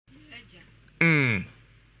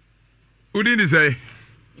Udi ni say?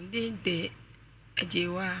 Ndinde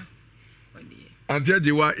ajewa. Ante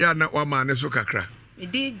ajewa ya na wa ma ne so kakra.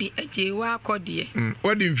 Ndinde ajewa kodie.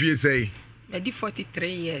 What do you say? Me di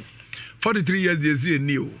 43 years. 43 years they see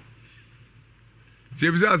new. So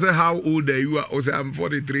if I say how old are you? I say I'm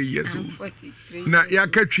 43 years old. I'm 43. Now ya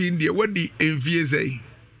catch in there. What do you say?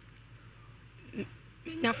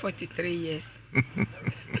 Me 43 years.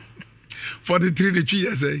 43 the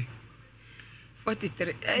years say.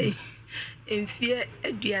 43. Hey, in fear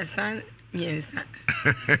eduasan miensa.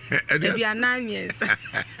 Eduana miensa.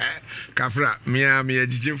 Kafra, mia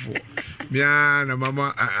jijefo. Mia na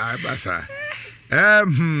mama abasa.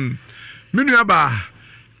 Minu aba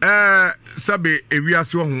sabe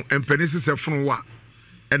ewiase ho empenisi se funu wa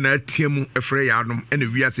na atiemu efre ya anom na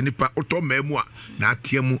ewiase nipa oto mamu a na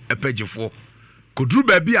atiemu epagefo koduru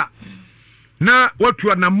ba bia na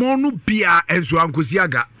watu na monu bia enso ankosi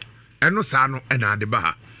aga eno saa no na ade ba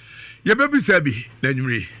ha ye bebi sabi na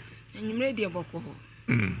nyumre die boko ho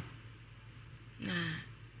na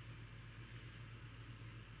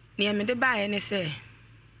ni me de ba ye ne se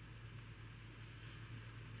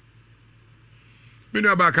Minu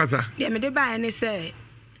aba kasa. Ye me de ba ne se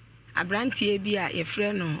abrantie bi a ye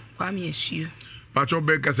frɛ no kwame asuo. Pacho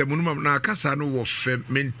be kasa munum na kasa no wo fe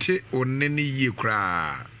mente onene yie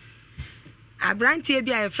kra. Abrantie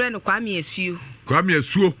bi a ye frɛ no kwame asuo. Kwame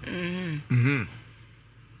asuo.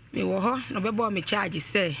 Me wo ho no bebo me charge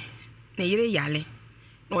se na yire yale.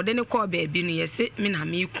 Na ode ne call ba bi no ye se me na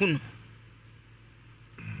me ku no.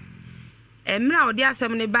 Emra ode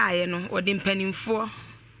asem ne ba ye no ode mpanimfo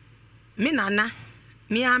me nana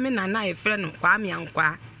me nana e frɛ no kwame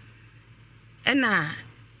ankwa ena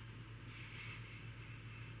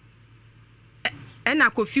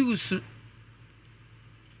confuse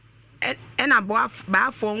ena ba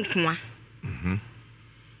fo nkoa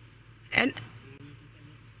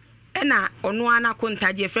ena ono ana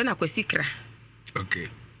kontaje frɛ na kwasikra okay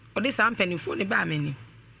ode sampanifo ne ba amani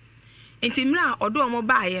intimra odo omo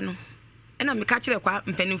ba ye no ena me ka kire kwa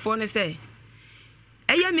mpanifo ne se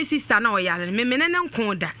eye mi sister na oyale me menene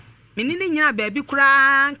nko da menene nyina ba bi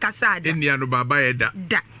kura nkasa da enia no baba ye da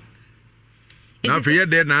na fe ye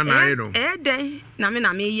de na ye no de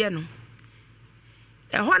na me ye no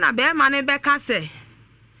ho na be ma ne be ka se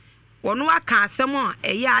wono aka asem a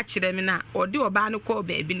eye a kire me na ode oba ne ko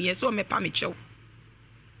ba bi ne ye so me pa me chew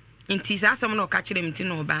inti sa asem na o ka kire me ti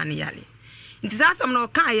na oba ne yale inti sa asem na o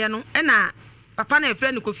ka ye no e na papa na e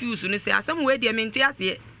frɛ no confuse no se asem we de me nti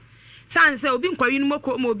ase sanse obi nkwawi no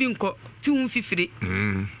moko ma obi nko ti hun fifire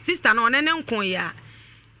sister na onene nko ya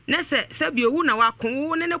na se bi owu na wakon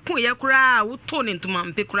wo ne kon ya kura wo to ne ntuma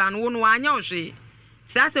mpe kura no wo no anya ohwe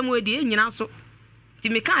sase mo edi enyina so ti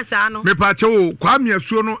me kan sa no me pa che wo kwame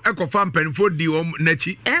asuo no ekofa mpanifo di om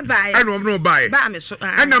nachi bae eno om no bae ba me so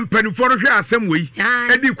ena mpanifo no hwe asem wei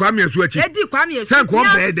edi kwame asuo achi edi kwame asuo san ko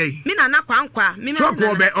be dey mi na na kwankwa mi so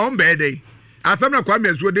ko be on be dey asam na kwame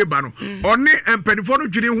asuo de ba no oni empanifo no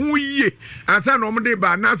dwire hu yie asa na om de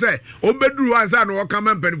ba na se om beduru asa na o ka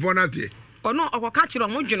ma empanifo na tie ono okoka kire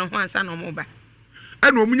om dwene ho asa na om ba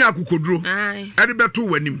ena omunya akokoduro ede beto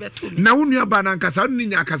wanim na wonu aba na nkasa no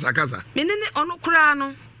nya kasa kasa menene ono kura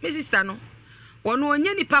no me sister no wono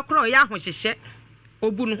onye nipa kura o ya hohyehye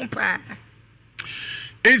obu no pa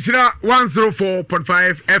Inshira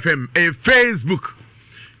 104.5 FM a Facebook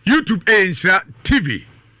YouTube Inshira TV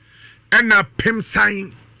and a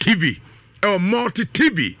Pimsign TV or Multi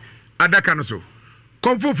TV adaka no so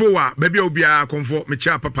komfo wa baby obia komfo me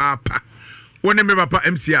cha papa woni me papa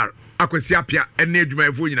MCR akwesi apia ene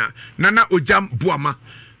adwumayefo nyina nana ojam buama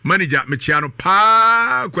manager me chia no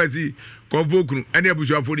pa kwasi komfo kunu ene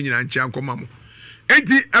abusuafo nyina nchia nkoma mo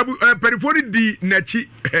enti perifoni di nachi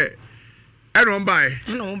eno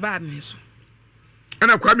mba me so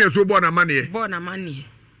ana kwame so bo na mane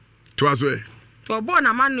to aso to bo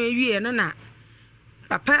na mane wie no na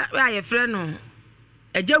papa aye frɛ no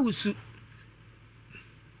agya wusu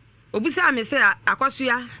obisa me se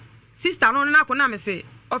akosua sister no na akona me se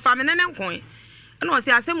ofa me nene nkon na o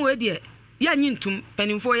se asem we de ya nyintum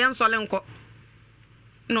panimfo ye nsole nko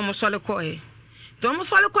no mo sole ko e to mo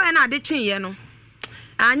sole ko e na ade chin ye no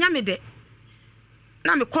anya me de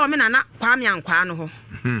na me call me nana kwame ankwa no ho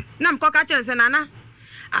na me ko ka kire se nana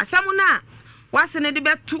asem na wasene de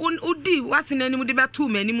betu udi wasene anim de betu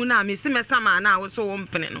manimu na me se me sama na wo so wo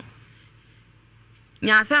mpene no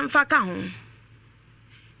nya asem fa ka ho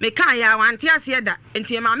me kan ya wante ase da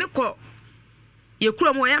enti ma me ko ye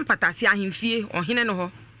kuro mo ye mpatase ahemfie ohene no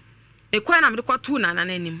ho e ko na me ko tu na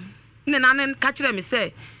nanim ne nanen ka kire me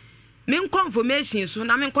se me confirmation so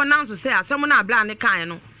na me ko nanso se asem na abla ne kan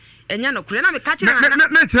no enya no kure na me ka kire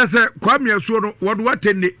na kire se kwame asuo no wodo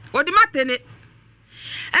watene odi matene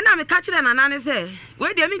ena me ka kire na se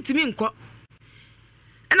we de me ntimi nko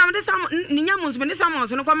ena me de sam ninya munso me de sam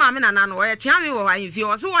onso no kwa ma me na no oye tia me wo wa yimfi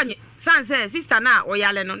o so wonye san se sister na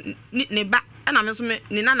oyale no ne ba ena me so me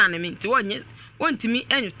ni nana ne me nti wonye wontimi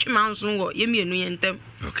enyu twema nso wo ye mienu ye ntem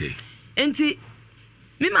okay enti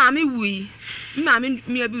mi maami wui mi maami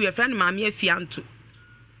mi abi we friend maami afianto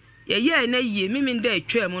ye na yie mi nda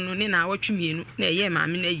atwa mu no ne na awotwe mienu na ye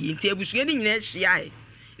maami na yie nti abusua ni nyina ahia e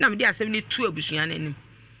na me de asem ni tu abusua na anim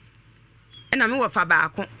na me wo fa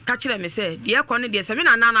baako ka kire me se de ekọ ne de se me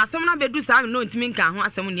na na asem na bedu sa me no ntimi nka ho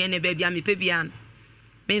asem ne na ba bia me pe bia no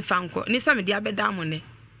me fa nko ni se me de abeda mo ne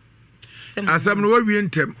asam no wawie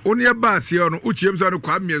ntem oni eba ase no uchiem so no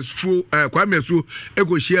kwame su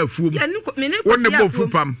ego hia afuom wonne bo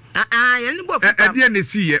fupam ye ne bo fupam de ne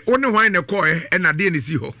si ye wonne hwan ne ko e na de ne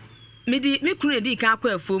si ho me kunu di ka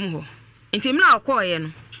akọ afuom ho nti me na akọ ye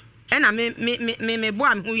no e na me bo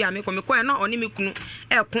am hu ya me ko e na oni me kunu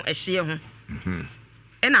eko ehye ho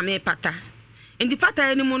e na me pata ndi pata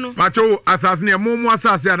ye ni mu no macho asase ne mo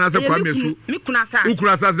asase ana se kwame su me kunu asase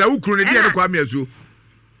ukuru asase na ukuru ne de kwame su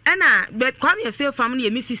ena be kwame yourself fam na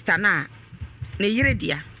mi sister na yire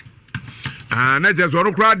dia na je so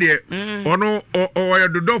no kra de ono oye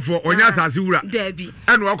dodofo onya asase wura dabi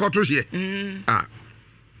ena okoto hye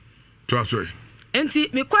to aso enti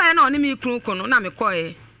me koye na oni mi kunu kono na me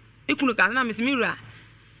koye ikunu ka na me si mi wura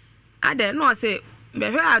ade no se be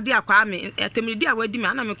hwe ade akwa me atemri dia wadi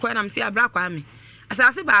me na me koye na me si abra akwa me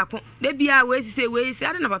asase ba ko de bia we si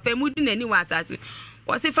ade na papa mu di nani wa asase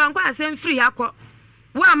wo se fa nkwa asem free akọ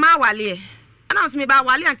wa ma wale ana so me ba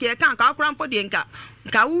wale anke kan ka akora mpo de nka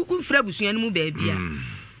u fra busua mu ba bia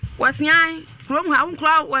wasian krom ha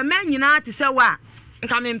unkra wa ma nyina te se wa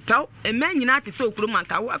nka me mpɛw ma nyina te se okrom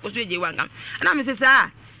anka wo akoso eje wa nka ana me se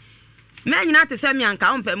sa ma nyina te se me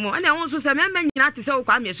anka mpɛ mu ana won so se ma nyina te se wo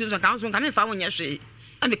kwa me su so nka so nka me fa wo nye hwe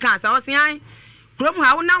na me kan sa wasian krom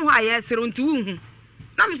ha wo nam ho aye sero nti wu hu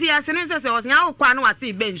na me se ya se no se wasian wo kwa no wa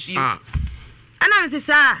se benchi ana me se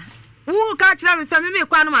sa wo ka kira me sami me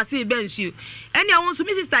kwa no ma se benchi ene won so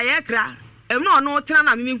mi sister ye kra em no no tena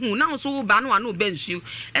na me hu na so wo ba no anu benchi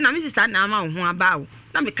e na mi sister na ma ho aba wo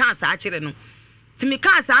na me kan sa akire no ti me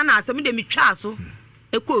kan sa na asem de me twa so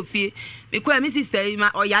e ko fie me kwa mi sister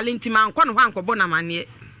ma oyale nti ma nkọ no ho ankọbọ na mane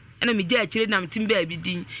e na me gya akire na me tim ba bi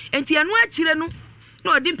din enti enu akire no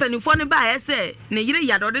na odi mpanifo ne ba ye se ne yire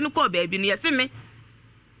yado de ne ko ba bi no ye se me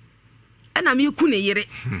e na me ku ne yire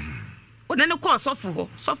one ne ko sofo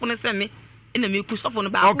ne se me ina me ku sofo no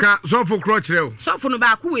ba oka sofo kro kireo sofo no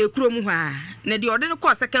ba ku we kuro mu ha na de ode ne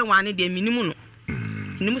ko second one ne de minimu no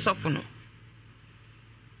minimu sofo no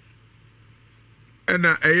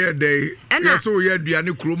ena eye dey yeso ye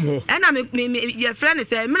aduane kuro mu ho ena me ye friend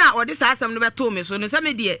say me na ode sa asem no beto me so no se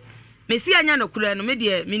me de me si anya no kuro no me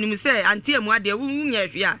de minimu say anti amu ade wu nya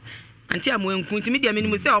hwe a anti amu enku nti me de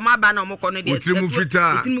minimu say o ma ba na o mokọ no de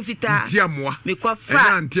otirimu fita anti amu me ko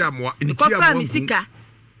fa anti amu mi sika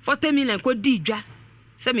 40 million ko di dwa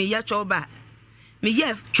se me ye choba me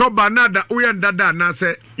ye choba nada wo ye dada na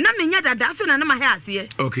se na me nya dada afi na ma he ase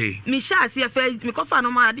okay me sha ase fe me ko fa no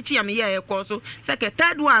ma de chi ya me ye ko so se ke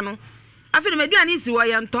third one no afi na me duane isi wo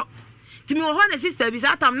ye nto ti me wo ho na sister bi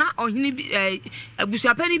sa tam na ohini bi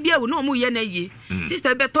agusua pani bi awu na o mu ye na ye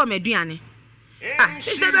sister be to me duane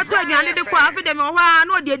sister be to duane de ko afi de me wo ha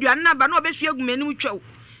na o de duane na ba na o be hwe agumani twa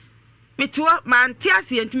Mituo man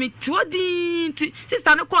tiasi enti mituo din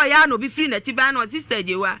sister no call ya no be free na ti ba no sister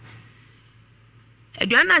jewa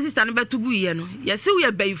aduan na sister no betugu ye no yesi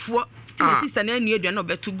we bayifuo ti sister na anu aduan no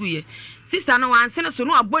betugu ye sister no wanse no so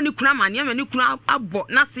no abo ni kuna mane ma ni kuna abo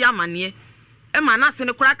na se amane e ma na se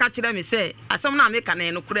ne kura ka kire me se asem na me ka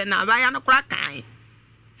na no kura na ba ya no kura kan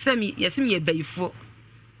se mi yesi me bayifuo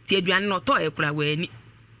ti aduan no to e kura wani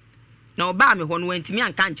na oba me ho no wanti mi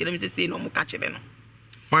anka nkire me se no mo ka kire no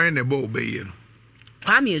fine ne bo obeye no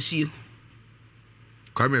kwame esuo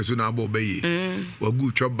na abo obeye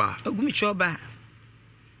wagu choba mi choba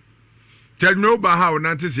tell me oba how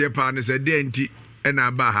nanti se pa ne se de nti e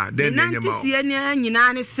na ba ha de ne nyama nanti se ne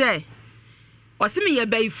nyina ne se osimi ye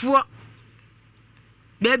baifuo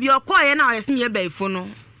baby okoye na osimi ye baifuo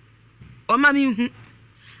no o ma mi hu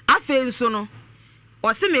afe nso no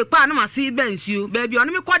osimi kwa na mase bansuo baby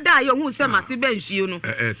ono me koda ye hu se mase bansuo no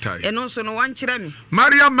eno nso no wan kire me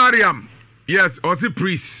Mariam yes osi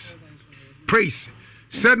praise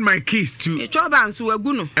send my keys to choba nso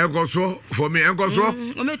wagu no enkoso for me enkoso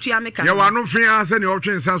o metua me ka ya wano fia se ne o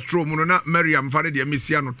twensa strom no na Mariam fa ne de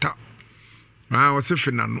mesia no ta o se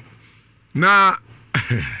fina no na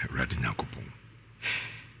radi nyakopon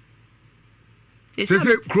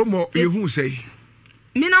Say Chromo, you who say?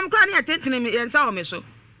 Minam cranny attending me and saw me so.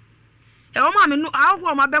 Oh, mamma, no, I'll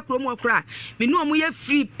go my back room or cry. Me no more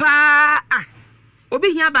free pa.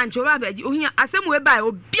 Obi here banch over bed, you hear a same way by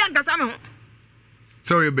Obianca Salmon.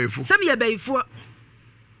 Sorry, Bayful. Some year bay for.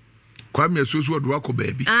 Quite me a source word rock,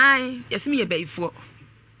 baby. Aye, yes, me a bay for.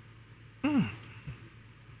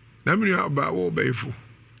 Let me know about all Bayful.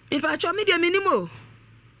 If I show me the minimo,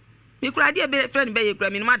 you cried a bit friend by your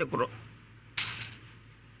gramming mother.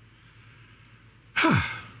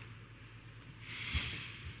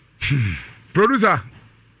 Producer,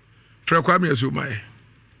 try Kwame Asumai.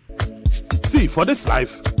 See, for this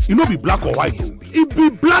life, you know be black or white. It be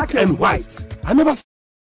black and white. I never.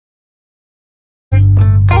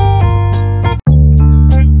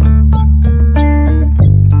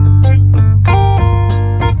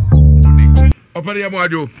 Opari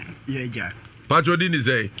Amwajo. Yeah. Pacho dini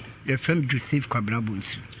say. Your friend Joseph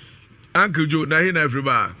Kwabrabons. Uncle Joe, na hina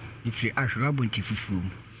everybody. If you ask Rabon Tifu.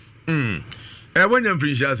 When you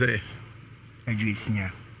finish, I say. Address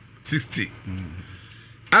 60.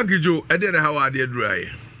 Uncle Joe, I didn't how I did dry.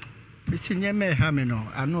 Mr. Yame Hamino,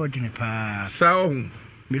 I know it in a pa. So,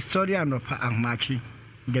 Miss Sorry, I know pa Amachi.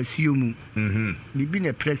 The Sumu. Me been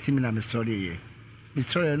a pressing in a sorry. Miss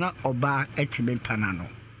Sorry, not Oba Etimen Panano.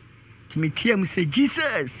 To me, Tiam say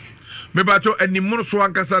Jesus. Me bacho, and the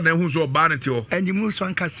Munswankasa, and who's your banity, and the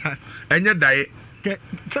Munswankasa, and your diet.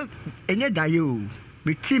 And yet, you,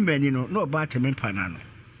 with Tim, you know, no Bartamen Panano.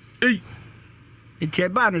 It's a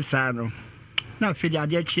banisano. Now, Fidia,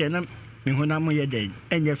 dear Chianam, Mihonamo ye day,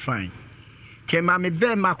 and you're fine. Tema me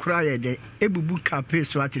bear my cry day, Ebu Buka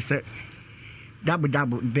pays what is said. Double,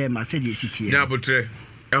 bear my city. Double tray,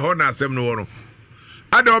 a honor, some no.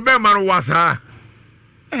 I don't bear man was her.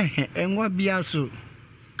 And what be also?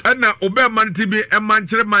 And now, obey man to be a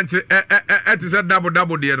mancher, it is a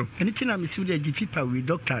double dear. Anything I'm with the people with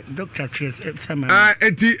Dr. Trace,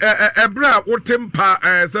 a bra, what temper,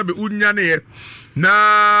 Sabi Unyane,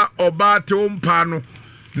 na Obato Pano,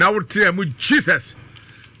 now tell me Jesus.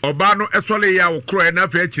 Obano, actually, I will cry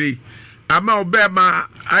enough actually. I'm a Obama,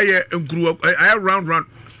 I grew up, I round,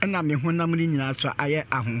 and I'm when I'm in so I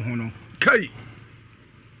am. Kay,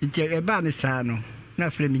 it's a banisano,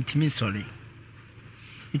 not flaming to me, sorry.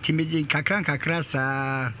 It's immediate Kakanka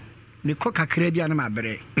Crassa, the coca credian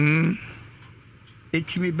mabre.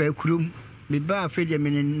 It's me by crum, me bar fedium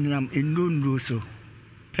in Lund Russo,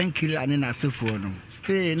 Penkil and in a sulphonum.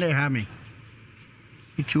 Stay in there, hammy.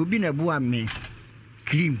 It will be a boame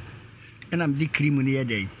cream, and I'm the cream near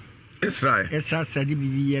day. That's right. Yes, I said,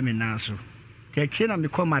 BBM and also. Take chain and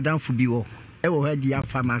become Madame Fubio, I will have the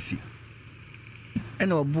pharmacy.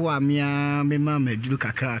 And oh, boamia, me mamma, look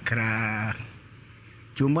a crack.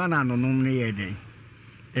 To man and no near day.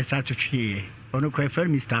 A such a tree, or no cry for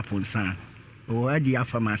Mr. Ponsan, or at the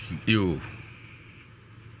pharmacy. You.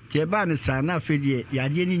 Tiaban is an affiliate,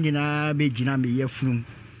 Yadin in a begina me ye frum.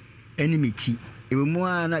 Enemy tea. It will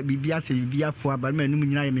more not be biased, be up for but men,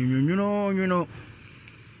 you know.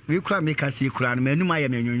 We cry make us see crown, men, my you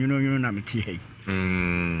know, tea.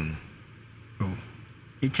 Oh,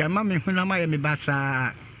 it's a mammy when I am a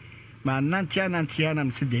bassa. My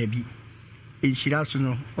Nantianam said Debbie. In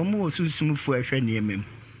Shirasuno, almost soon for a friend near me.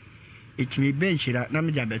 It may be Shira,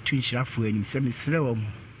 Namida between Shirafu and semi slow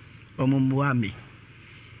or Mumwami.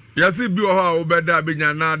 Yes, it be how better be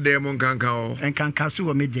na demon can call And can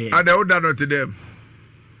casu me there. I don't know to them.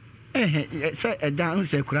 Say a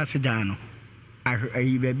dance a crassidano. I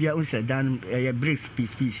baby, I was a down a bricks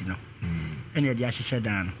piece, you know. And a dash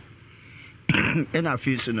down. And I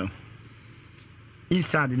feel so.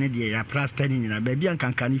 Inside the day, I plaster in a baby and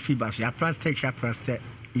can fibers, ya plaster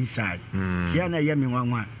inside. Tiana yammy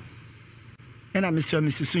 1. And I'm Mr.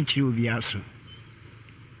 Sunchi will be also.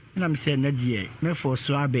 And I'm saying, Nadia, me for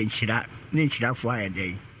so I bench that, nature for a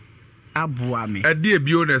day. Abuami. A dear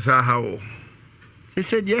beauness, how? He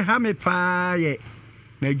said, ye have me pie,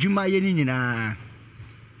 me juma yenina.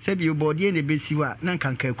 Said you body and the besiwa, none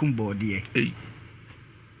can come board, ye.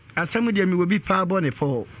 As some of them will be power bonnet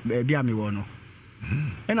for baby, I me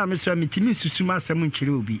and I'm so Timmy Susuma Samun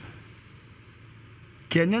Chirubi.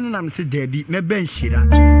 Can I'm said Debbie, me bench it.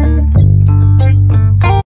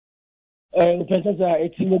 Professor,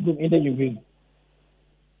 it's in the new.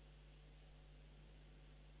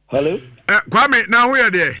 Hello? Kwame, now we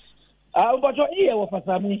are there. But your ear was for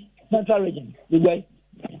Sammy, Central Region. The way.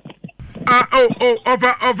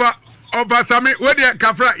 Over Sammy, where the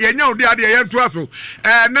Cafra, you know, the idea to us.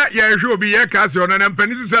 Not your show be a castle and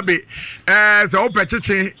Penny Sabi as open church,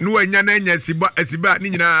 no and Yana Siba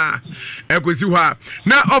Nina Equisiwa.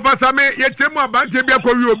 Now, over Sammy, yet some more Bantebia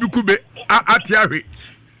Koyu Bukube at Yari.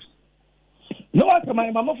 No, after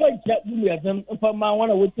my mama for them for my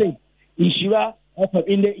one would say, Ishira,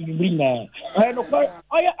 in the evening. I know quite,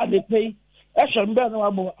 I they pay, I shall be no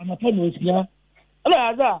abo, and upon us here. And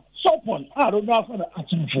I so on, I don't know for the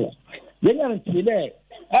action for. Then I'm there.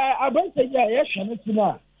 I don't say, yes, and it's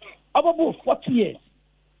now. About 40 years.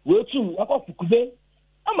 We're too, I got to Kube.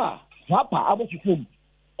 Ama, Papa, I was with him.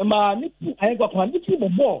 And my little, I got my little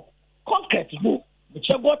more. Concrete, the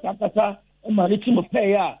Chabot Atata, and my little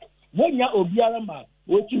pay. When you are Obiarama,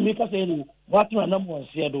 what you make us say, what my number was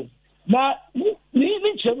said. Now,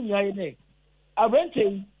 leaving Chevy, I went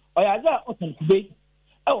in, I had that open Kube.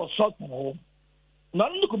 I was shot from home.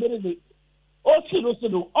 Not in the Kube,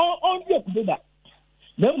 also, all your Kube.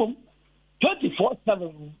 Minimum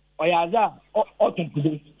 24/7. Oyaza open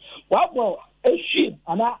today. Wabo eshim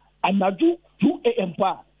ana do 2 a.m.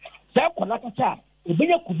 pa. Say konakata e be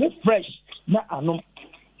yakube fresh na anom.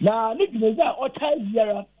 Na ni dineza o tai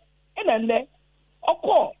biara e na nle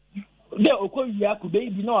okọ de okọwia kube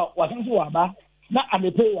bi na wasanso waba na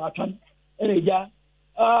amepe wa atwan ereja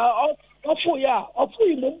ofu ya ofu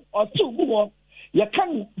imo otu gugo ya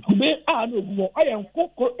kan kube a na ogugo ayen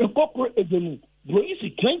kokoro edenu bro isi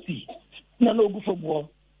 20 na no ogu fomo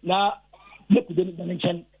na lekude ni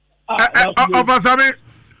danchan obasame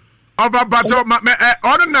obabato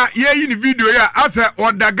ono na ye ni video ya asa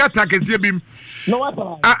odagata kese bim no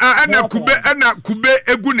wata ana kube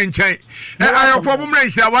egu ne nchen ayofo mumra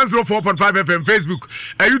nhira 104.5 FM Facebook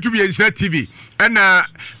YouTube ye nhira TV ana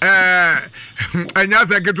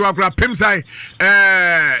anyaza getu akura pemsai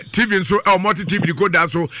TV nso multi TV decoder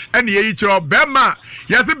so ana ye chiro bema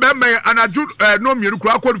yase bema anaju no mieru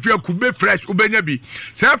kura akọrufia kube fresh ubenya bi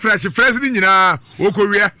say fresh ni nyina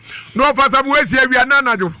okowia no ofasa bu esi awia na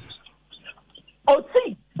anajo o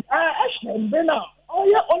see bena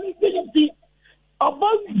oya only thing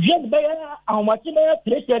about just by how much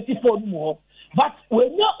 334 more. But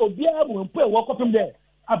when you obia will pay walk up in there,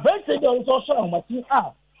 a very said also how much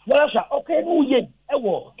well, okay, no, yet,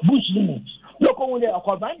 bush limits. Look over there, a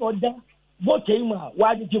combine order, what came,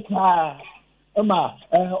 why did you cry? Emma,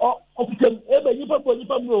 ever you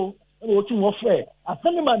know, or two more fair. A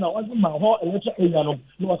funny man on my hall, and let's say, no,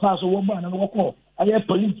 a woman and walk off. I have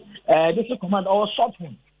police, this command all shot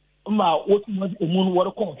him. Emma, what was a moon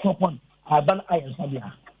water call, top one. Aban ayen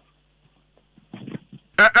sabia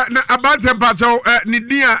na about temperature ni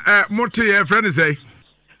dia mote ye friend say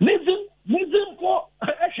listen for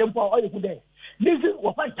ehwem for oil today listen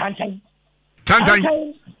wo fa tanchan no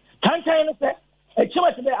say e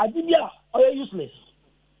chema today adibia oil useless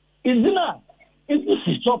izina is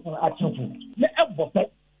stop at chofu na ebo pe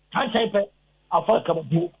tanchan pe afa ka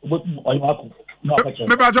bu oil ako no afa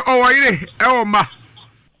me ba jo o wa ire e o ma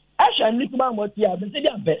ehwem ni kuma mo ti a be se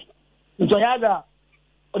dia be so yaga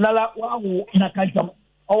onala wahu na kantam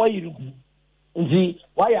owayirugu nzi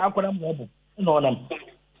waya akora mwobo no nam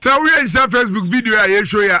so we in Facebook video ya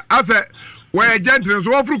show ya asa waya gentle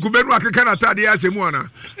so ofru kubenu akeka na tade ya shemu ana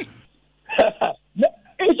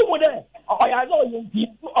isi mo de oyaga oyenti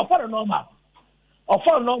ofara normal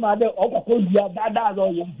de okoko bia dada zo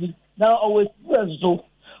oyenti na always so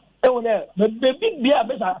e wona me bia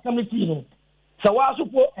be sa community no so wa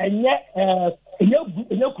supo enye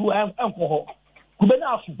kru enko kube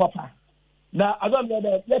na afu papa na azam ya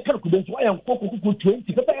de kar kube so ayan kokoko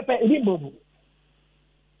 20 pepe elimbo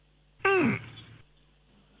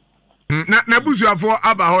na busuafo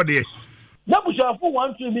aba ho de na busuafo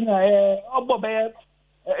 1-2 bi na obo be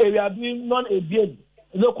area bi non ebien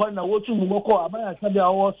no kwa na wotu mu moko abaya sabia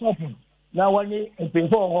wo sopu na wani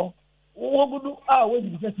empefo ho wo gudu we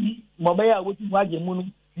di sesi mo be ya wotu waje mu no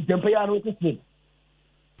ntempe ya no tete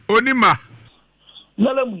onima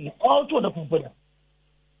nalamu all to the company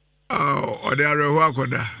ode areho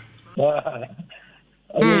akoda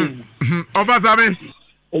obasame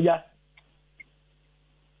ya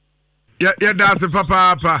das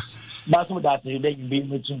papa basu das dey be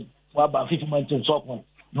meeting wa ba 50 months so point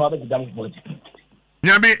no ba gidam body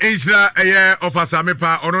nyame enhira eye ofasame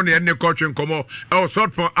pa ono ne enne kotwe nkomo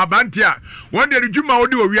sort for abantia one day djuma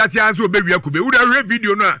odi wo wiase anso obewia kube wo da hwe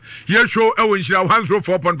video no a ye show e wo enhira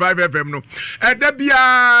 104.5 FM no da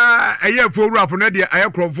bia eye foru afo na de aye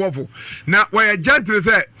krofofo na wo gentle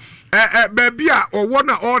say baby a owo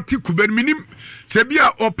na o ti kube minim se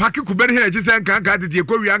bia o pake kube ne he se nkanka tete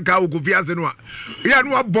ekowia nka wo kofiase no a ya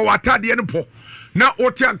no abo watade ne po na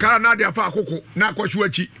o ti ankara na de afa akoko na akohwe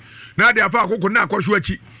achi na de afa akoko na akohwe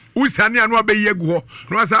achi usane anu abeyi egu ho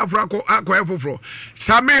no asa afra akọ efofro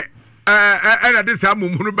same na de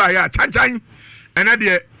samumunu ba ya chanchan ena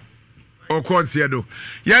de okonse do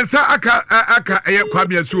yensa aka eye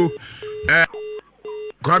kwabia so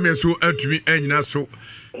Kwame so atumi anyina so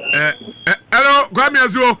hello Kwame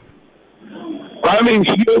so Kwame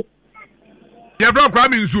Nsuo ya bro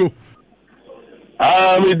Kwame Nsuo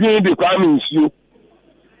me di Kwame Nsuo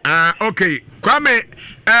okay Kwame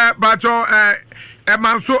bacho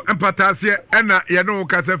manso empatase na ye no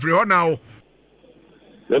kasa free ho na wo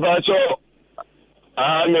le bacho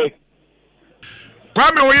me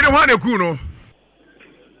Kwame wo yire ho na ku no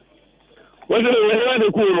wo yire na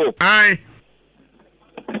ku no ai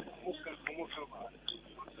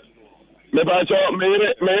le bacho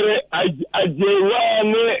mere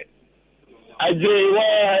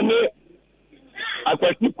ajewane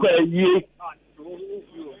akwati kwaye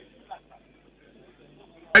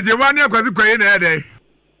ajewani akwati kwaye na ede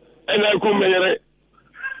ena ku mere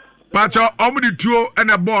bacho omudi tuo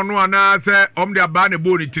na ball no ana se omudi aba na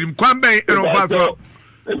ball ni tirim kwamben eno fa so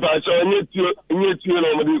bacho nye tuo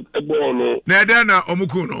no omudi ball no na ede na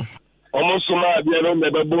omuku no omusuma abia no na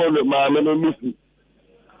be ball ma me no nufu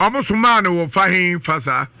omusuma no wo fahin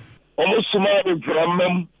fasa omusuma be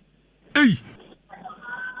framam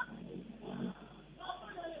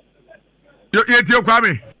yo yetio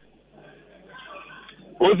Kwame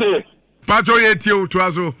ose pacho yetio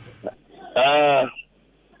tuazo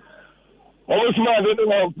omusuma be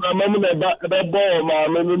no framam na be ball ma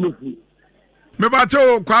me no nufu me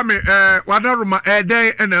pacho Kwame wadaruma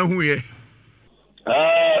eden na huye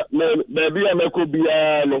me be ya meko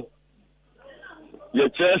bia no ye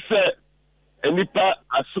chese enipa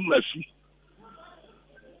asumafi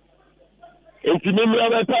enti me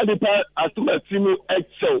ya pa de pa asumafi no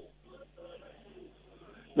excel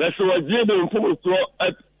na so waje de mfumo so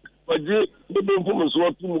waje de mfumo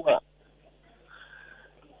so tumu a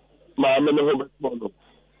ma me no ho no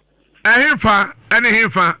ehimfa ene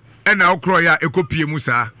himfa ena okro ya ekopie mu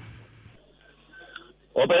saa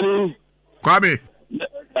obani Kwame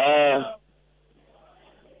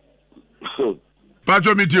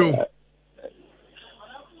pacho mitio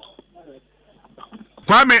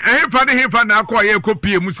Kwame ehimfa ne himfa na akọ ya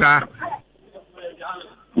ekopie mu saa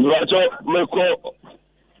Nwacho meko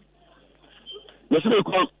Nese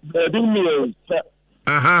ko di mi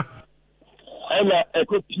Ela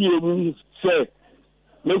ekopie mu se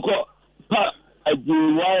meko pa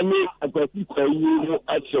ajiwani akwati kwayi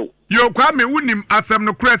acho yo Kwame wunim asem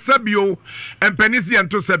no kra sabio empanisi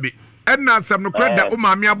ento sabi enna asem no kra da o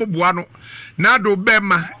maame aboboa no na do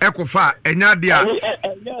bema ekofa enya de a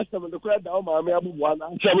enya asem no kra da o maame aboboa na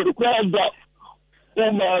asem no kra da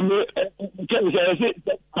o maame kense se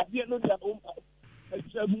adie no da o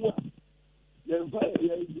achamu ye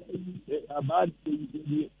abad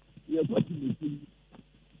ye pati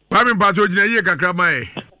Kwame pacho jina ye kakra mai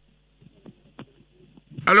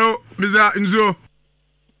Hello, Mr. Nzo.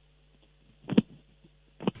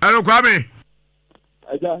 Hello, Kwame.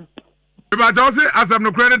 Aja. If I don't say, as I'm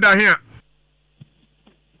no credit down here.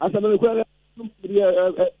 As I'm no credit,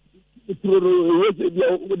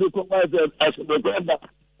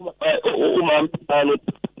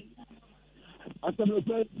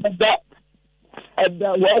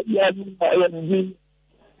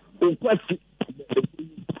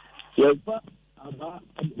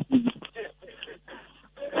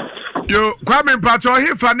 Yo, Kwame Pacho,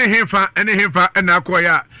 hefa ne hefa, ene hefa, ena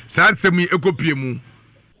akoya, sa nsemi ekopie mu.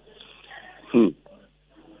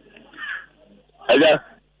 Aja.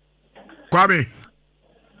 Kwame.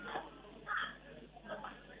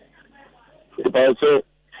 Pacho,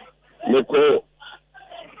 neko,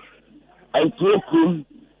 antiyokum.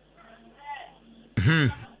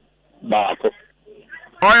 Bako.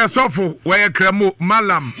 Oya sofu, weye kremo,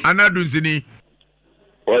 malam, anadu zini.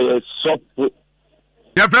 Oya sofu.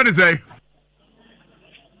 Your friend is say.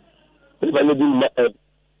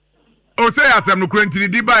 Oh, say as I'm no currently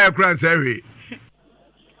di buy a crown say.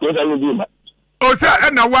 Oh, say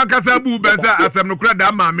and na waka sabu beza as I'm no credit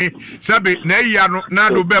that mammy, sabi na ya na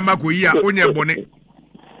do be mako ya onye bone.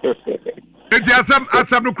 It is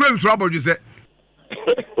some no crime trouble you say.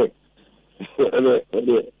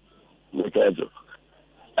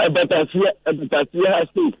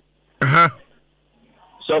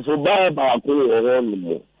 So for Baba,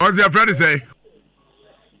 what's your friend say?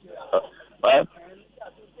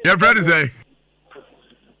 Your friend say?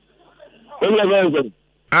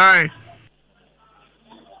 Aye.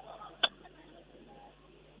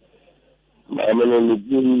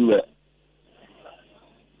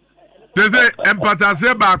 They say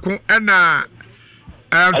empatase baako na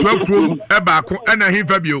twakrom baako na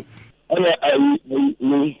himfa bio.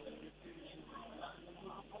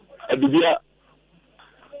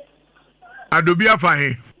 Adobia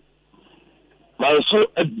fahe. Manso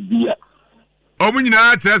adobia. Omu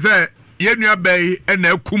nyina kyerɛ sɛ yenua bɛyi na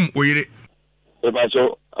akum oyire.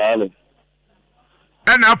 Ebacho, Ale.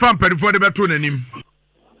 And I found Penny for the better in him.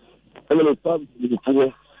 I'm going to come to the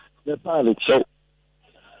poor, the pilot show.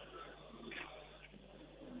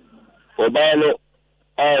 Obano,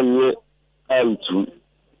 I'm true.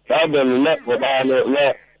 I've been met Obano,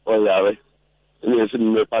 not or Yahweh. And it's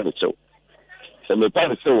in the pilot show. So the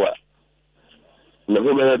pilot show what?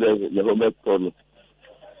 Never met for me.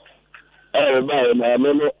 I remember my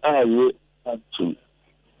memory, I'm true.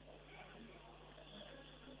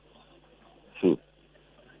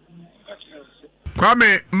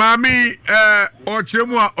 Kwame mami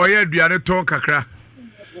ochiremu a oye aduane ton kakra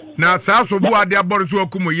na saa so bu ade aboro so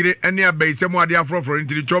akumo yire ene abaise mu ade afrofro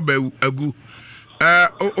ntiri choba agu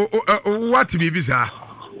what bibi sa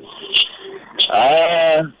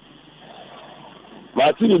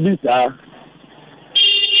Mati bibi sa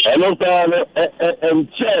eno ka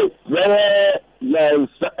enche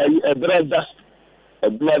na brother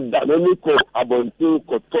no ko abontu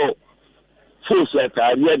ko to force ka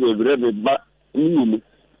ariya de brother ba ni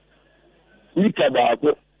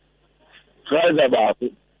baako trouser baako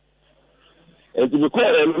enti bi ko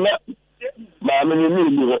na maame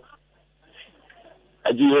ni ho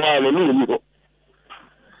ajiwa ni ho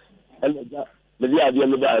ala ja me dia dia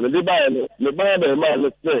me ba ma le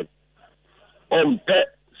se on pe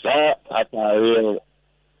sa atare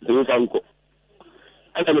de kanko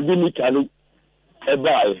ala me bi ni kanu e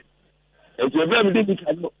bae enti be me di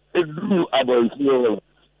kanu e du abonti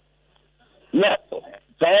na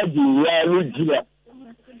taji ya lujia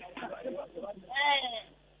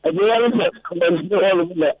abuwa ni komando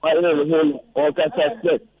na pale ni o kata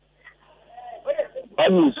set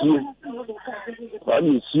amisi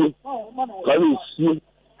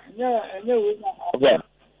oba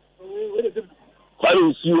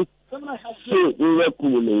amisi se ni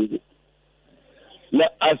kumule na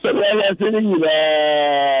asana ya sini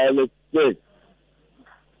na le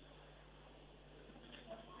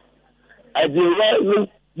ajewa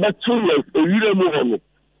batule eyire mu hono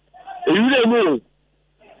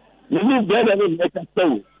ni bana ni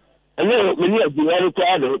metasawu ene ni ajewa ni ko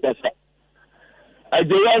ade kasa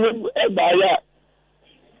ajewa ni ebaya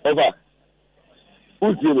oba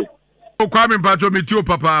ujire o kwame mpacho metio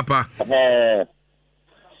papa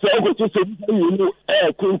so go to se you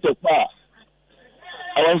kunto pa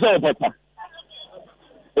awanza papa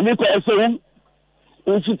eni ko eso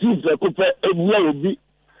unchiti ze ko pe ebuya obi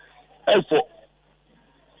efo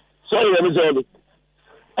sorry I'm sorry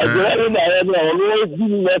I don't know I always give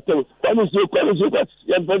you that when you say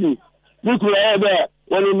everybody you could have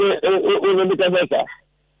when you better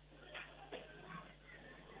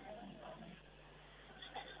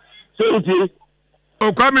so it is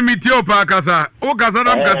o kwame mitio pa kasa o kasa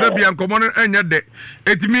na kasa bia nkomo no enye de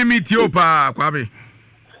etimi mitio pa kwame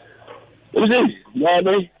o sei na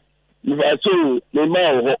me you are so me ma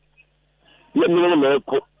ho le me no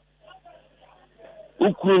ko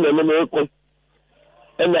ukwu na me ko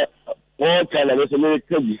ena o kala me se me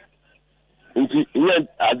kabi nti ye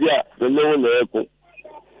adia le no na ko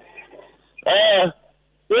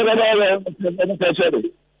ye na na na shere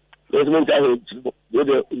le me ka ho de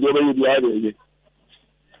be di ade ye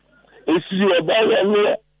esi o ba ya ni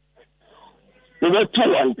me to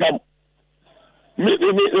an kam me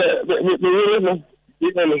no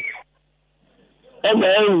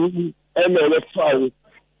ena le fa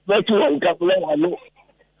but one couple of no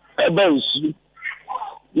about you.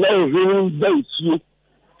 No, who does you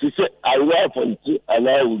to say I laugh and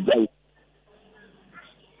I will die.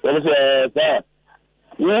 What is that?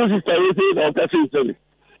 What is the of that?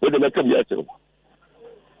 With the mechanism.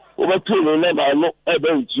 Over 2 never know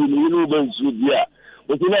about you, you know, yeah.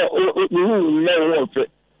 But you know what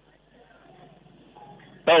it.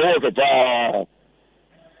 I want it.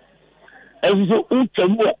 And so,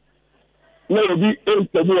 no be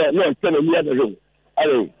interview no tell me other room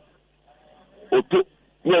ale oto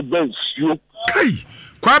no ben you kai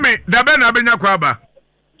kwame da be na benya kwaba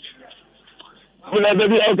na da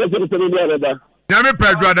bi o ka tell me da nyame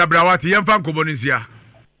pedro adabrawati yemfa nkomonisia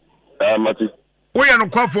mati wo ye no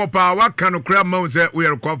kwafo pa waka no kra ma se wo ye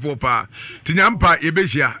no kwafo pa tinyampa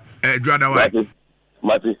yebehia adwadawa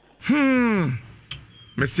mati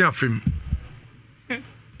Messi afim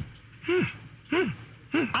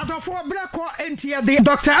Adolfo Brako entia de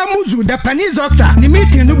Dr. Amuzu the Panis doctor ni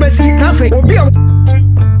meeting no besi cafe obi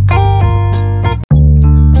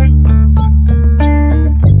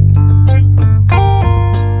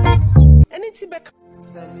anything back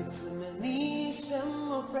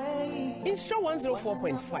in show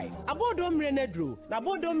 104.5 abodo mrenedru na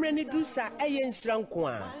bodo mrenedru sa eye nshranko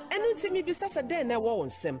a enu ntimi bi sasa den na wo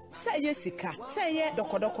nsem sa ye sika sa ye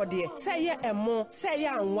dokodoko de sa ye emo sa ye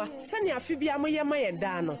anwa sani afi bia mo ye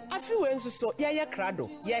mayeda no afi we nsuso ye krado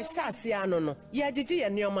ye hyase ano no ye gigi ye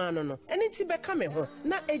neoma ano no eni ti beka me ho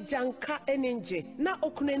na ejanka eninje na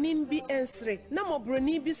okunanim bi ensre na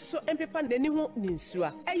mobroni bi so empepa ndani ho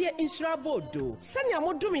ninsua eye insura bodo sani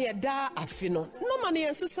amodum ye da afi no no ma ne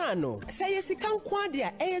yensesa no sa ye sika nkwa de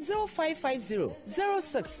a eye 0550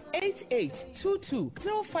 068822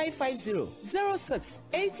 0550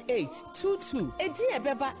 068822 edi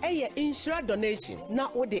ebeba eye insura donation na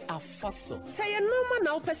wode afaso say normal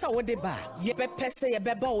na opesa wode ba ye be pese ye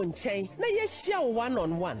beba wo nchen na ye hia one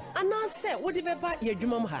on one ana say wode beba ye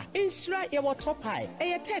dwumam ha insura ye wo top high e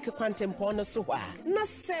ye take kwantempo no so ha na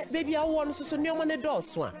say baby awo no so nneoma ne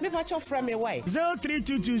doso a me pa cho fra me why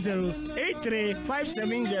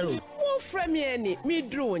 03220 wo fra me ani me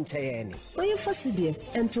dru wo nchen ani oyin faside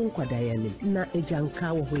ento nkwada ye ni na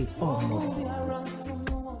ejanka wo hoi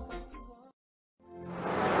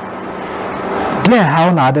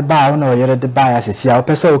how na the bar no yere the bar asesi a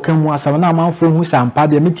opese okamu asam na amanfo hu sampa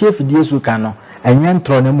de metie fidie su ka no enye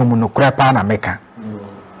ntro ne mumu no kura pa na meka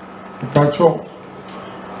pacho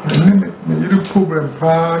me yiri problem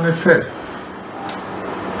pa ne se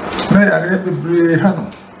na yare bebre ha no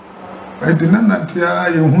e dina nantia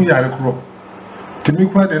ye hu yare kro timi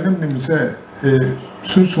kwa de nim se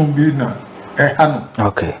sunsun bi na e ha no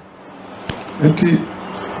okay enti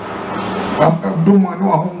do mo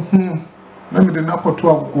no ho na me de na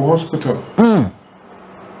koto go hospital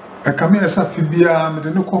e kame esa fibia me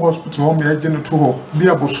de no ko hospital ho me agye no to ho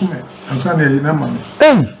bia bosume ansa na yi na ma me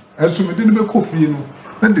eso me de no be ko fie no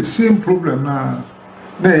na the same problem na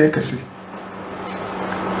ye kase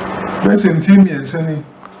bese mfimi ensa ni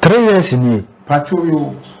 3 years ni pacho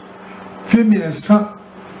yo fimi ensa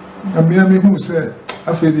na me hu se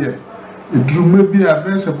afede e druma bia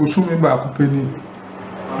bese bosume ba ko pani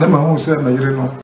na ma hu se na yire no